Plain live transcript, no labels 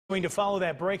Going to follow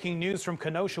that breaking news from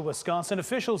Kenosha, Wisconsin.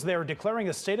 Officials there declaring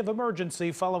a state of emergency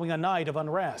following a night of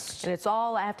unrest. And it's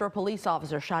all after a police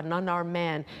officer shot an unarmed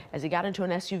man as he got into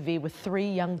an SUV with 3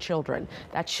 young children.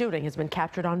 That shooting has been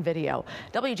captured on video.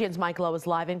 WGN's Mike Lowe is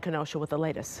live in Kenosha with the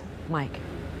latest. Mike.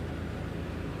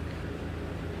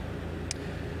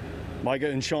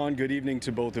 Micah and Sean, good evening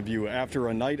to both of you. After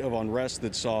a night of unrest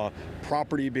that saw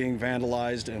property being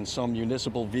vandalized and some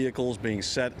municipal vehicles being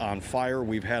set on fire,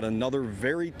 we've had another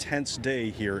very tense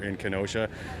day here in Kenosha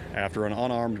after an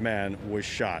unarmed man was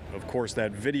shot. Of course,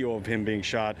 that video of him being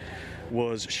shot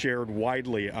was shared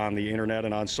widely on the internet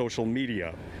and on social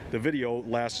media. The video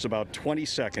lasts about 20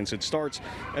 seconds. It starts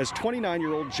as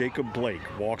 29-year-old Jacob Blake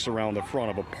walks around the front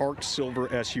of a parked silver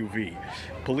SUV.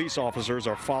 Police officers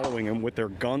are following him with their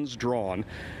guns drawn,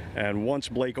 and once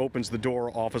Blake opens the door,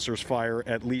 officers fire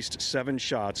at least 7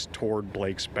 shots toward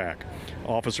Blake's back.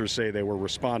 Officers say they were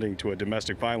responding to a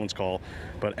domestic violence call,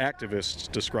 but activists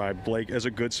describe Blake as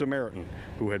a good Samaritan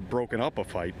who had broken up a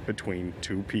fight between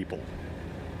 2 people.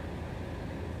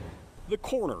 The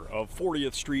corner of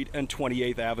 40th Street and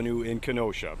 28th Avenue in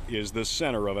Kenosha is the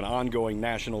center of an ongoing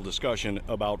national discussion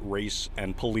about race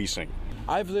and policing.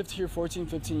 I've lived here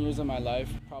 15 years of my life,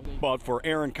 probably. But for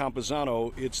Aaron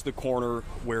Campuzano, it's the corner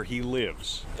where he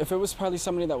lives. If it was probably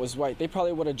somebody that was white, they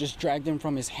probably would have just dragged him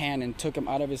from his hand and took him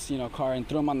out of his car and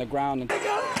threw him on the ground.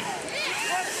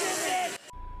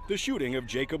 The shooting of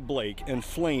Jacob Blake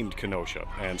inflamed Kenosha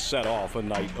and set off a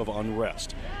night of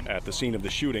unrest. At the scene of the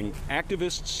shooting,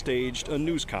 activists staged a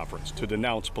news conference to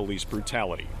denounce police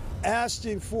brutality.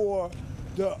 Asking for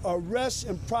the arrest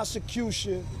and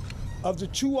prosecution of the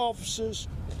 2 officers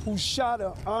who shot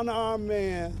an unarmed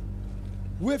man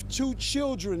with 2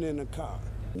 children in the car.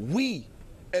 We,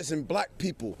 as in black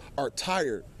people, are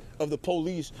tired of the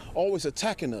police always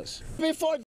attacking us.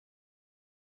 Before